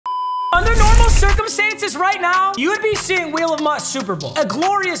Under normal circumstances right now, you would be seeing Wheel of Mutt Super Bowl. A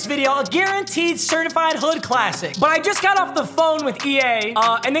glorious video, a guaranteed certified hood classic. But I just got off the phone with EA,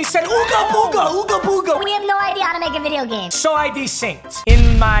 and they said, ooga booga, ooga booga. We have no idea how to make a video game. So I desynced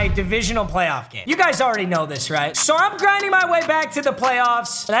in my divisional playoff game. You guys already know this, right? So I'm grinding my way back to the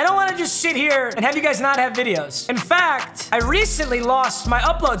playoffs, and I don't want to just sit here and have you guys not have videos. In fact, I recently lost my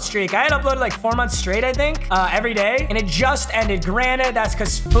upload streak. I had uploaded like 4 months straight, I think, every day, and it just ended. Granted, that's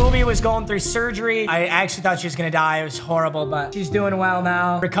because Fubi was going through surgery. I actually thought she was gonna die. It was horrible, but she's doing well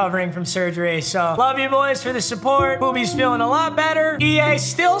now, recovering from surgery. So love you boys for the support. Fubi's feeling a lot better. EA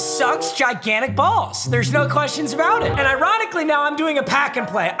still sucks gigantic balls. There's no questions about it. And ironically, now I'm doing a pack and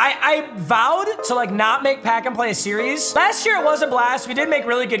play. I vowed to like not make pack and play a series. Last year it was a blast. We did make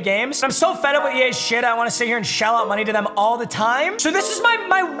really good games. I'm so fed up with EA's shit. I want to sit here and shell out money to them all the time. So this is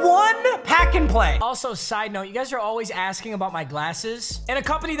my one pack and play. Also, side note, you guys are always asking about my glasses. And a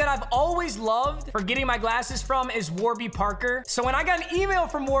company that I've always loved for getting my glasses from is Warby Parker. So when I got an email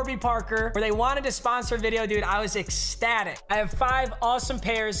from Warby Parker where they wanted to sponsor a video, dude, I was ecstatic. I have 5 awesome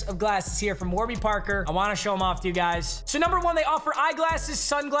pairs of glasses here from Warby Parker. I want to show them off to you guys. So number 1, they offer eyeglasses,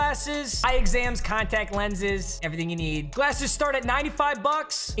 sunglasses, eye exams, contact lenses, everything you need. Glasses start at 95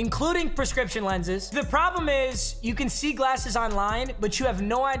 bucks, including prescription lenses. The problem is you can see glasses online, but you have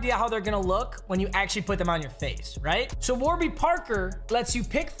no idea how they're gonna look when you actually put them on your face, right? So Warby Parker lets you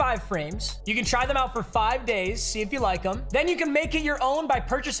pick 5 frames. You can try them out for 5 days, see if you like them. Then you can make it your own by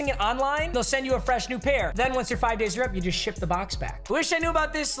purchasing it online. They'll send you a fresh new pair. Then once your 5 days are up, you just ship the box back. I wish I knew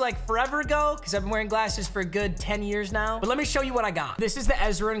about this like forever ago because I've been wearing glasses for a good 10 years now. But let me show you what I got. This is the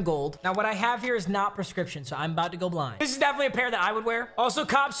Ezra in gold. Now what I have here is not prescription, so I'm about to go blind. This is definitely a pair that I would wear. Also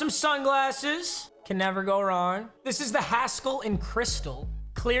cop some sunglasses. Can never go wrong. This is the Haskell in crystal.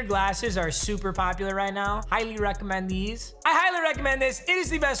 Clear glasses are super popular right now. Highly recommend these. I highly recommend this. It is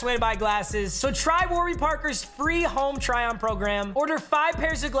the best way to buy glasses. So try Warby Parker's free home try-on program. Order 5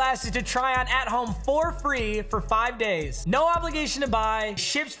 pairs of glasses to try on at home for free for 5 days. No obligation to buy.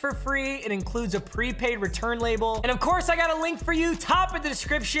 Ships for free. It includes a prepaid return label. And of course, I got a link for you top of the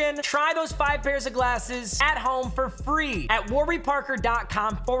description. Try those 5 pairs of glasses at home for free at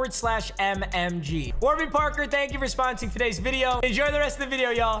warbyparker.com/MMG. Warby Parker, thank you for sponsoring today's video. Enjoy the rest of the video,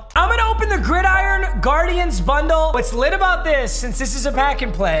 y'all. I'm gonna open the Gridiron Guardians bundle. What's lit about this, since this is a pack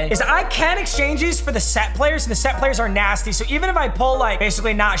and play, is I can exchange these for the set players, and the set players are nasty. So even if I pull like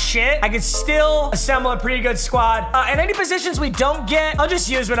basically not shit, I can still assemble a pretty good squad. And any positions we don't get, I'll just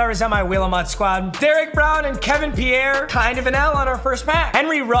use whatever's on my Wheel of Mutt squad. Derek Brown and Kevin Pierre, kind of an L on our first pack.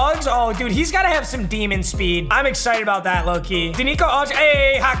 Henry Ruggs, oh dude, he's gotta have some demon speed. I'm excited about that, low-key. Danico Alge,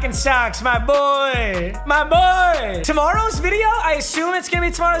 hey, Hawkins Socks, my boy. My boy. Tomorrow's video, I assume it's gonna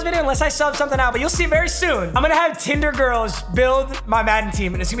be tomorrow's video unless I sub something out, but you'll see very soon. I'm gonna have Tinder girls build my Madden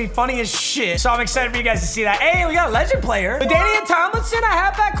team, and it's gonna be funny as shit. So I'm excited for you guys to see that. Hey, we got a legend player. Daniel Tomlinson, I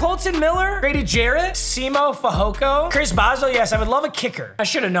have back. Colton Miller, Grady Jarrett, Simo Fahoko, Chris Boswell. Yes, I would love a kicker. I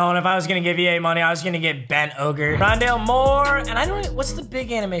should have known if I was gonna give EA money, I was gonna get Ben Ogre, Rondale Moore, and I don't know, what's the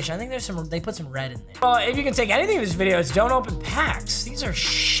big animation? I think there's some, they put some red in there. Well, if you can take anything of this video, it's don't open packs. These are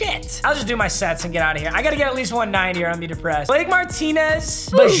shit. I'll just do my sets and get out of here. I gotta get at least 190 or I'm gonna be depressed. Blake Martinez,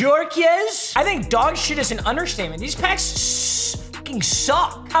 Bajorquez. I think dog shit is an understatement. These packs fucking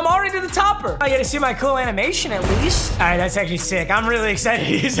suck. I'm already to the topper. I get to see my cool animation at least. All right, that's actually sick. I'm really excited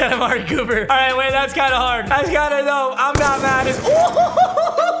to use that Amari Cooper. All right, wait, that's kind of hard. That's kind of dope. I'm not mad.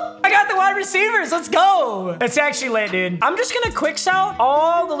 I got the wide receivers. Let's go. That's actually lit, dude. I'm just gonna quick sell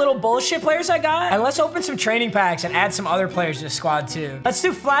all the little bullshit players I got, and let's open some training packs and add some other players to the squad too. Let's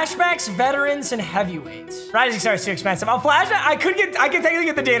do flashbacks, veterans, and heavyweights. Rising Stars too expensive. I'll flashback. I could technically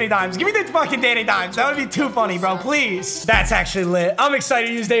get the Danny Dimes. Give me the fucking Danny Dimes. That would be too funny, bro. Please. That's actually lit. I'm excited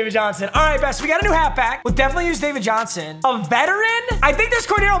to use David Johnson. All right, best. We got a new half pack. We'll definitely use David Johnson. A veteran? I think there's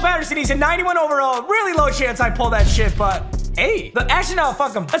Cordero Patterson. He's a 91 overall. Really low chance I pull that shit, but hey, actually, no,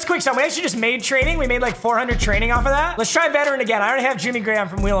 fuck them. Let's quick sell. We actually just made training. We made like 400 training off of that. Let's try veteran again. I already have Jimmy Graham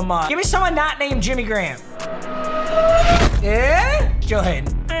from Wheel of Mutt. Give me someone not named Jimmy Graham. Yeah? Joe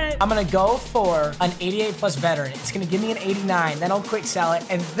Hayden. All right. I'm gonna go for an 88 plus veteran. It's gonna give me an 89. Then I'll quick sell it,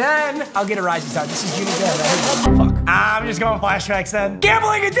 and then I'll get a rising star. This is Jimmy Graham. Right? Fuck. I'm just going flashbacks then.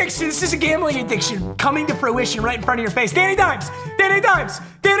 Gambling addiction. This is a gambling addiction coming to fruition right in front of your face. Danny Dimes. Danny Dimes.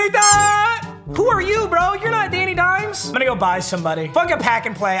 Danny Dimes. Who are you, bro? You're not Danny Dimes. I'm gonna go buy somebody. Fuck a pack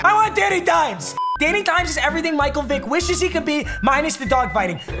and play. I want Danny Dimes. Danny Dimes is everything Michael Vick wishes he could be, minus the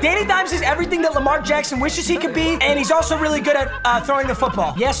dogfighting. Danny Dimes is everything that Lamar Jackson wishes he could be, and he's also really good at throwing the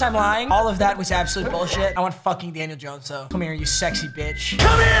football. Yes, I'm lying. All of that was absolute bullshit. I want fucking Daniel Jones, though. Come here, you sexy bitch.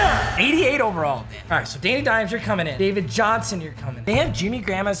 Come here! 88 overall, Dan. All right, so Danny Dimes, you're coming in. David Johnson, you're coming in. They have Jimmy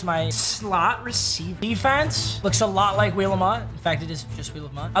Graham as my slot receiver. Defense looks a lot like Wheel Lamont. In fact, it is just Wheel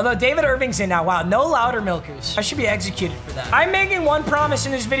Lamont. Although David Irving's in now. Wow, no louder milkers. I should be executed for that. I'm making one promise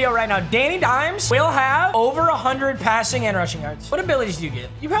in this video right now. Danny Dimes will have over 100 passing and rushing yards. What abilities do you get?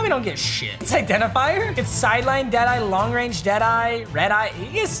 You probably don't get shit. It's identifier. It's sideline, deadeye, long range, deadeye, red eye.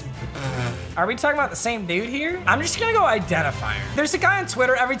 Are we talking about the same dude here? I'm just gonna go identifier. There's a guy on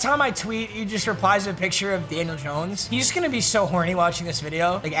Twitter, every time I tweet, he just replies with a picture of Daniel Jones. He's just gonna be so horny watching this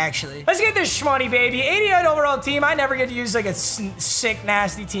video. Like, actually. Let's get this schmoney, baby. 88 overall team. I never get to use like a sick,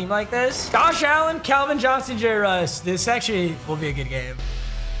 nasty team like this. Josh Allen, Calvin Johnson, J. Russ. This actually will be a good game.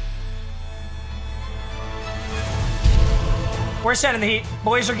 We're sending the heat.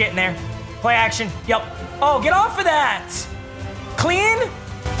 Boys are getting there. Play action. Yep. Oh, get off of that. Clean.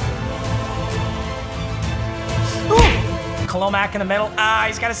 Kolomac in the middle. Ah,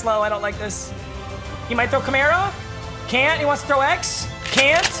 he's got it slow. I don't like this. He might throw Camaro. Can't. He wants to throw X.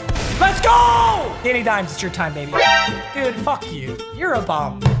 Can't. Let's go! Danny Dimes, it's your time, baby. Dude, fuck you. You're a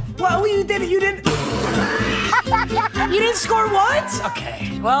bum. What? You didn't. You didn't score what?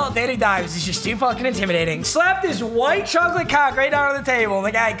 Okay. Well, Danny Dimes is just too fucking intimidating. Slapped this white chocolate cock right down on the table, and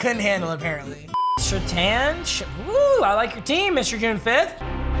the guy couldn't handle it, apparently. Sertan. Woo, I like your team, Mr. June 5th.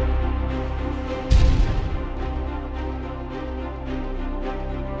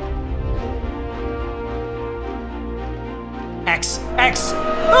 X.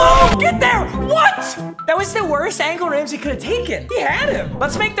 Oh, get there! What? That was the worst angle Ramsey could have taken. He had him.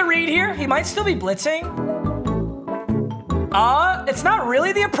 Let's make the read here. He might still be blitzing. It's not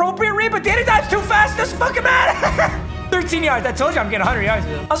really the appropriate read, but Danny Dimes too fast. Doesn't fucking matter. 13 yards. I told you I'm getting 100 yards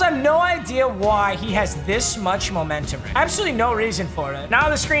with him. Also, I have no idea why he has this much momentum. Absolutely no reason for it. Now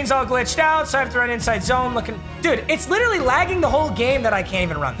the screen's all glitched out, so I have to run inside zone looking. Dude, it's literally lagging the whole game that I can't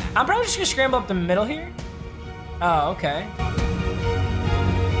even run that. I'm probably just gonna scramble up the middle here. Oh, okay.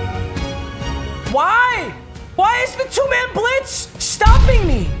 Why? Why is the two-man blitz stopping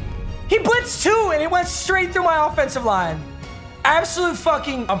me? He blitzed two and it went straight through my offensive line. Absolute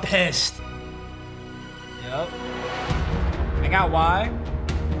fucking, I'm pissed. Yep. I got why.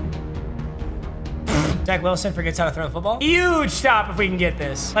 Zach Wilson forgets how to throw the football. Huge stop if we can get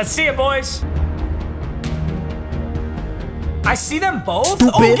this. Let's see it, boys. I see them both.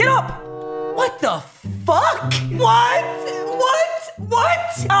 Stupid. Oh, get up. What the fuck? What?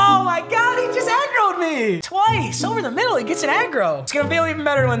 Oh my God, he just aggroed me. Twice, over the middle, he gets an aggro. It's gonna feel even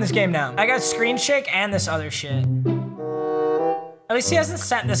better to win this game now. I got screen shake and this other shit. At least he hasn't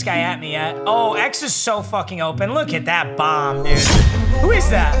sent this guy at me yet. Oh, X is so fucking open. Look at that bomb, dude. Who is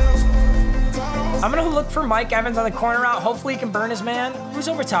that? I'm gonna look for Mike Evans on the corner route. Hopefully he can burn his man. Who's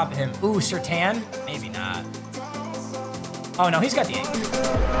over top of him? Ooh, Sertan? Maybe not. Oh no, he's got the angle.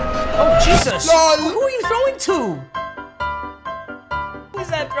 Oh, Jesus. Who are you throwing to? Who's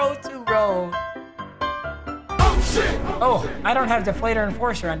that throw to, bro? Oh, shit. Oh, I don't have deflator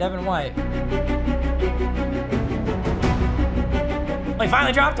enforcer on Devin White. Well, he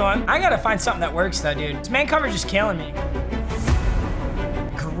finally dropped one. I gotta find something that works though, dude. This man coverage is killing me.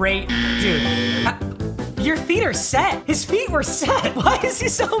 Great, dude. Your feet are set. His feet were set. Why is he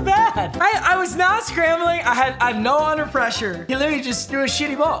so bad? I was not scrambling. I had no under pressure. He literally just threw a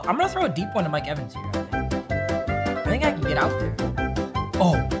shitty ball. I'm gonna throw a deep one to Mike Evans here. I think I can get out there.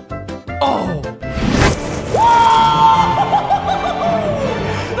 Oh.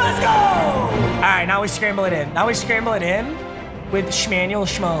 Let's go! All right, now we scramble it in. With Schmanuel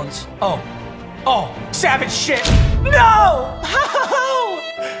Schmones. Oh, savage shit. No! How?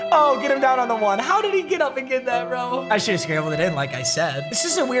 Oh, get him down on the one. How did he get up and get that, bro? I should have scrambled it in, like I said. This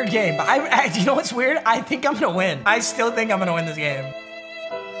is a weird game, but you know what's weird? I think I'm gonna win. I still think I'm gonna win this game.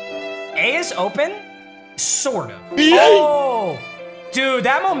 A is open? Sort of. Oh! Dude,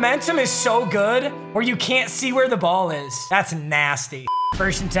 that momentum is so good where you can't see where the ball is. That's nasty.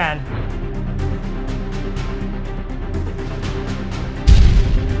 1st and 10.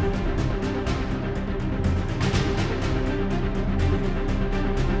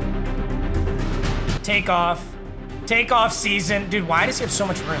 Take off season. Dude, why does he have so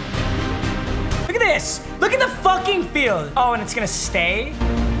much room? Look at this. Look at the fucking field. Oh, and it's gonna stay?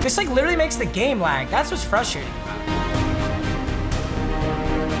 This like literally makes the game lag. That's what's frustrating about it.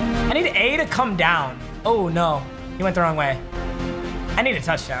 I need A to come down. Oh no, he went the wrong way. I need a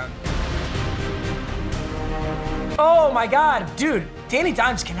touchdown. Oh my God, dude. Danny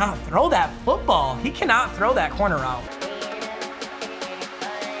Dimes cannot throw that football. He cannot throw that corner out.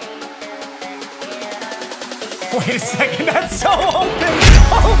 Wait a second, that's so open.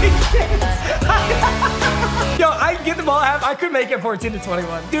 Holy shit. Yo, I get the ball half. I could make it 14 to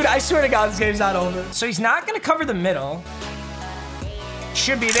 21. Dude, I swear to God, this game's not over. So he's not gonna cover the middle.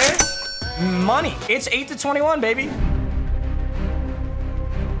 Should be there. Money. It's 8 to 21, baby.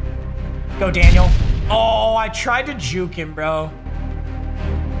 Go, Daniel. Oh, I tried to juke him, bro.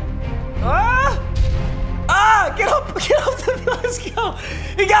 Get up the field, let's go.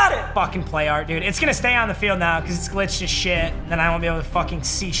 He got it. Fucking play art, dude. It's gonna stay on the field now because it's glitched as shit. Then I won't be able to fucking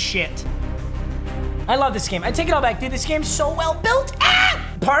see shit. I love this game. I take it all back, dude. This game's so well built.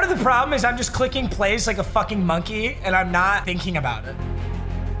 Part of the problem is I'm just clicking plays like a fucking monkey and I'm not thinking about it.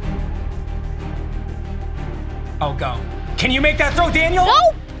 Oh, go. Can you make that throw, Daniel?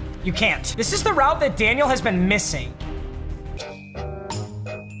 No. You can't. This is the route that Daniel has been missing.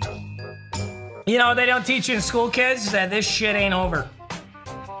 You know, they don't teach you in school, kids, that this shit ain't over.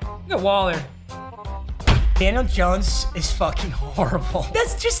 Look at Waller. Daniel Jones is fucking horrible.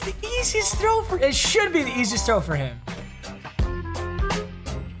 That's just the easiest throw for him. It should be the easiest throw for him.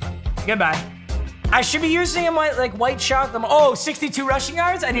 Goodbye. I should be using him like white chocolate. Oh, 62 rushing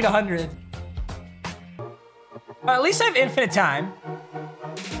yards? I need 100. At least I have infinite time.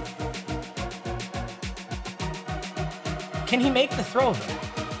 Can he make the throw, though?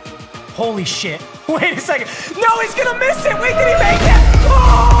 Holy shit. Wait a second. No, he's gonna miss it. Wait, did he make it?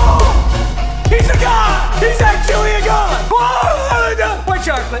 Oh! He's a god! He's actually a god! Whoa! White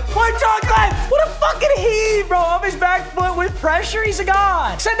chocolate. White chocolate! What a fucking heave, bro. Off his back foot with pressure. He's a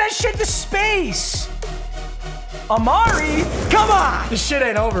god. Send that shit to space. Amari, come on! This shit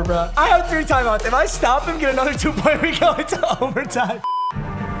ain't over, bro. I have 3 timeouts. If I stop him, get another 2-point, we go into overtime.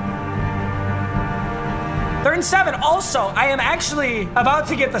 3rd and 7. Also, I am actually about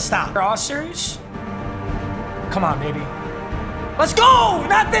to get the stop. Crossers. Come on, baby. Let's go!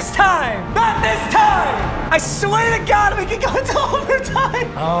 Not this time! Not this time! I swear to God, we can go into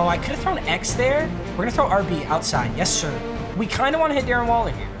overtime. Oh, I could have thrown X there. We're gonna throw RB outside. Yes, sir. We kind of want to hit Darren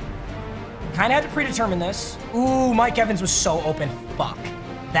Waller here. Kind of had to predetermine this. Ooh, Mike Evans was so open. Fuck.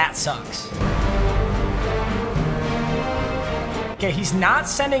 That sucks. Okay, he's not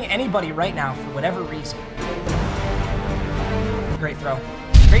sending anybody right now for whatever reason. Great throw.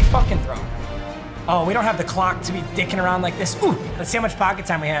 Great fucking throw. Oh, we don't have the clock to be dicking around like this. Ooh, let's see how much pocket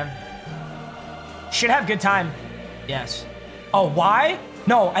time we have. Should have good time. Yes. Oh, Y?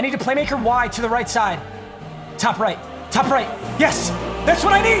 No, I need a playmaker Y to the right side. Top right. Top right. Yes! That's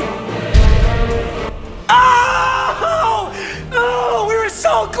what I need! Oh! Oh, we were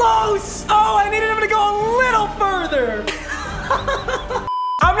so close! Oh, I needed him to go a little further.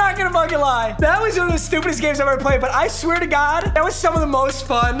 I'm not gonna fucking lie. That was one of the stupidest games I've ever played, but I swear to God, that was some of the most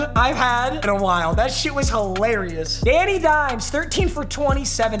fun I've had in a while. That shit was hilarious. Danny Dimes, 13 for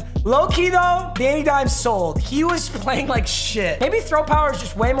 27. Low-key though, Danny Dimes sold. He was playing like shit. Maybe throw power is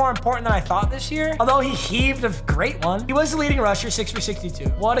just way more important than I thought this year, although he heaved a great one. He was the leading rusher, 6 for 62.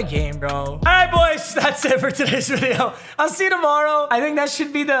 What a game, bro. All right, boys, that's it for today's video. I'll see you tomorrow. I think that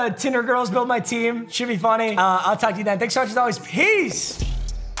should be the Tinder Girls Build My Team. Should be funny. I'll talk to you then. Thanks so much as always. Peace.